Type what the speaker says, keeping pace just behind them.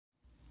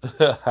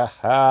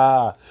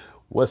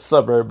What's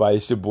up, everybody?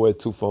 It's your boy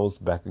Two Phones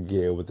back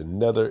again with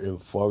another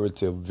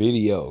informative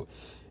video.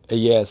 And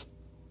yes,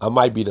 I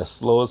might be the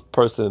slowest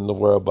person in the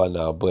world by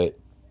now, but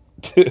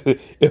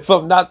if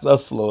I'm not the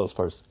slowest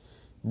person,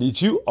 did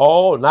you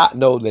all not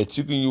know that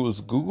you can use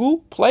Google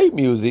Play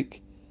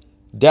Music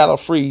data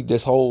free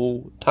this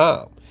whole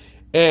time?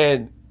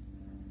 And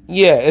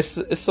yeah, it's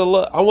a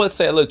little, I wouldn't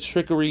say a little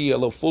trickery, a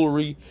little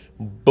foolery,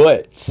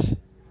 but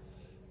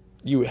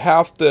you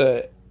have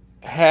to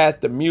have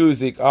the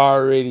music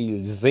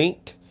already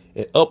synced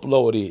and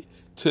uploaded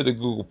to the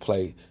Google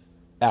Play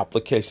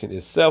application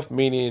itself,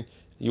 meaning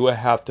you will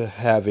have to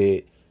have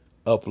it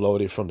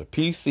uploaded from the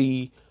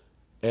PC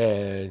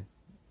and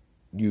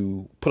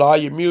you put all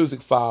your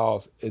music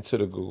files into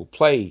the Google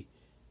Play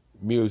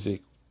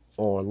music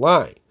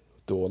online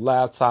through a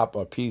laptop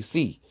or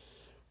PC.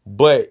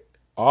 But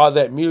all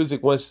that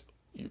music, once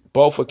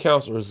both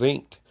accounts are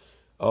synced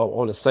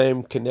on the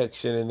same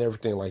connection and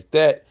everything like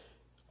that,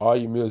 all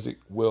your music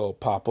will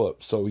pop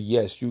up. So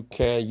yes, you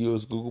can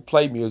use Google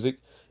Play Music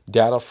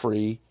data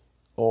free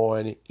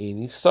on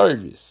any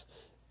service.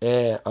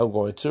 And I'm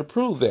going to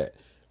approve that.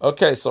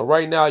 Okay, so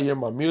right now you're in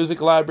my music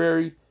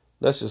library.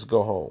 Let's just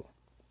go home.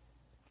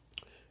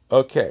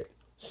 Okay,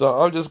 so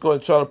I'm just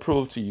going to try to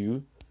prove to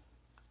you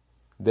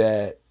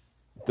that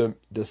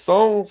the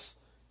songs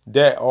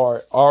that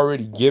are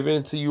already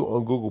given to you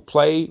on Google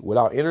Play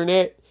without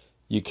internet,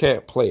 you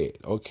can't play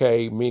it.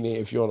 Okay, meaning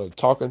if you're on a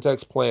talk and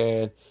text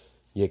plan,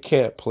 you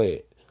can't play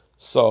it.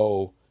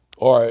 So,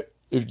 or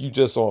if you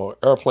just on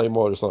airplane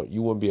mode or something,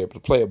 you wouldn't be able to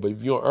play it. But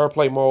if you're on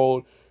airplane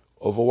mode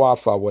over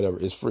Wi-Fi, whatever,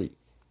 it's free.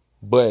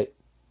 But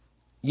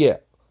yeah,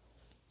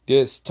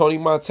 this Tony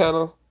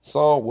Montana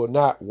song will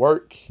not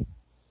work,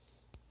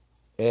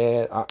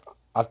 and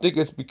I think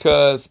it's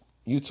because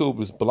YouTube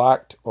is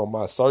blocked on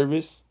my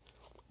service.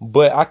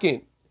 But I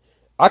can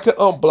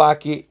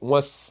unblock it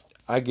once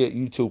I get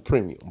YouTube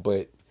Premium.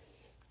 But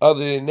other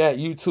than that,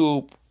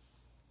 YouTube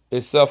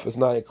itself is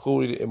not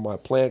included in my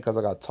plan because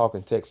I got talk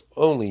and text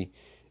only.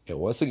 And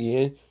once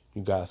again,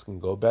 you guys can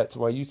go back to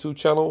my YouTube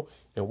channel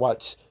and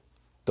watch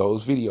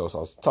those videos I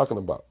was talking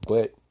about.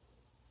 But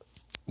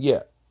yeah,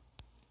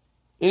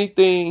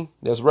 anything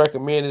that's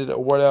recommended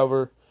or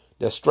whatever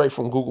that's straight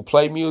from Google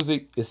Play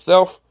Music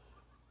itself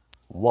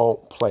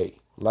won't play.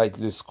 Like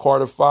this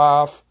Carter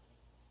 5.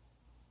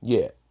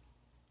 Yeah.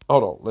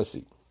 Hold on. Let's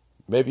see.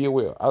 Maybe it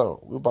will. I don't know.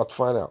 We're about to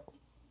find out.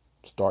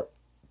 Start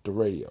the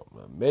radio.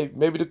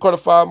 Maybe the Carter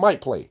 5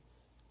 might play.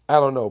 I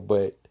don't know,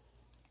 but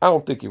I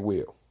don't think it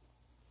will.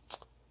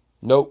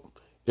 Nope,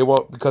 it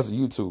won't because of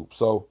YouTube.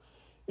 So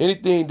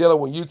anything dealing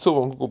with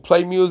YouTube and Google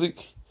Play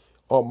Music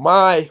on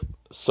my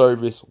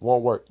service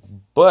won't work.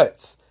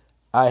 But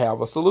I have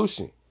a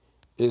solution.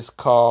 It's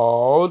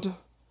called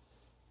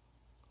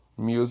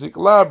Music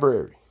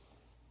Library.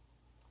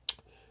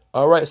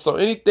 All right, so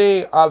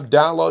anything I've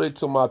downloaded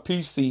to my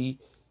PC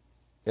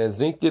and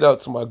synced it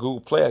up to my Google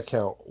Play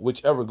account,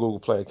 whichever Google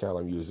Play account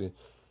I'm using,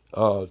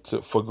 for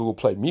Google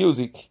Play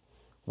Music,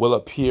 will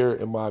appear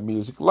in my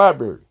music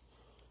library.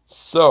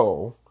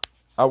 So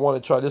I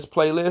want to try this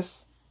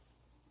playlist,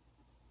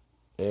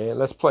 and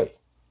let's play.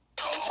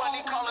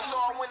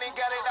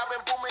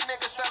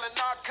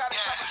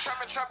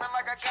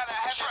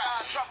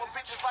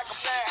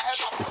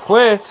 It's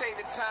playing.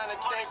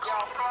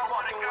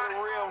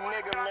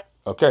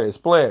 Okay, it's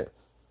playing.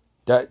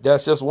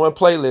 That's just one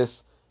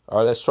playlist. All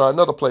right, let's try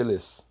another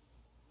playlist.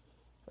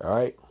 All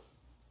right,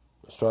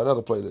 let's try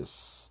another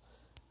playlist.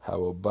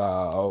 How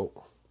about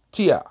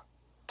T.I.?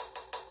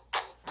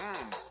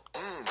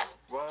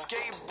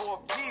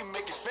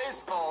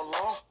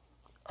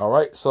 All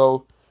right,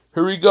 so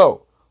here we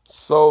go.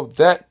 So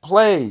that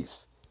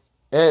plays,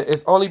 and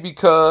it's only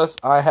because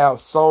I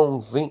have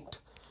songs synced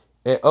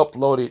and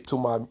uploaded to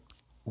my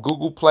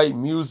Google Play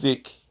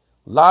Music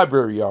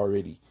library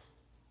already.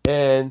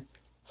 And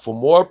for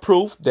more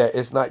proof that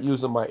it's not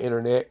using my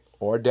internet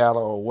or data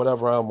or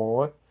whatever I'm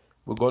on,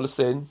 we'll go to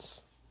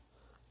settings,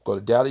 go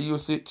to data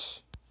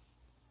usage.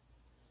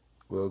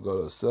 We'll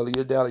go to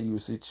cellular data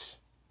usage.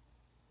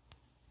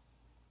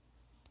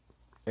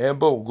 And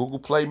boom, Google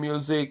Play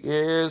Music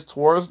is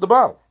towards the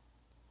bottom.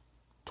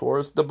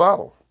 Towards the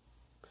bottom.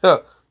 2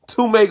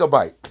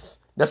 megabytes.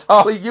 That's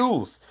all he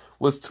used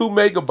was 2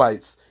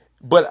 megabytes.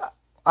 But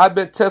I've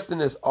been testing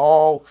this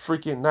all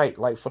freaking night,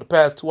 like for the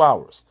past 2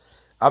 hours.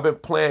 I've been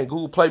playing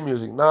Google Play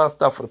Music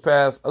nonstop for the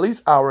past at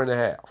least hour and a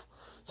half.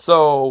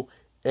 So,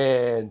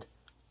 and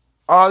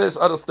all this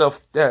other stuff,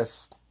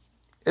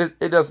 it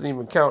doesn't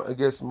even count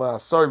against my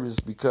service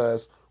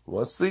because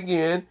once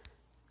again,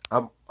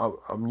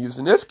 I'm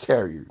using this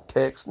carrier,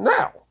 Text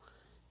Now.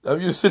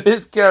 I'm using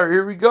this carrier.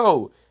 Here we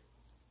go.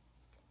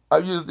 I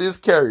use this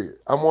carrier.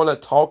 I'm on a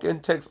talk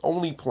and text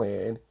only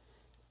plan,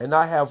 and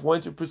I have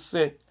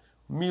 100%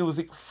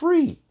 music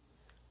free.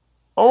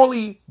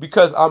 Only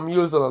because I'm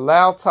using a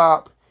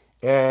laptop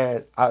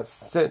and I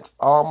sent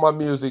all my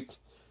music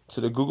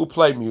to the Google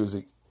Play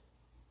Music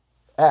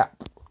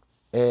app.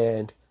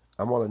 And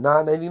I'm on a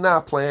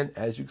 $9.99 plan,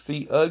 as you can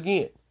see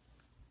again.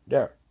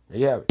 There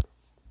you have it.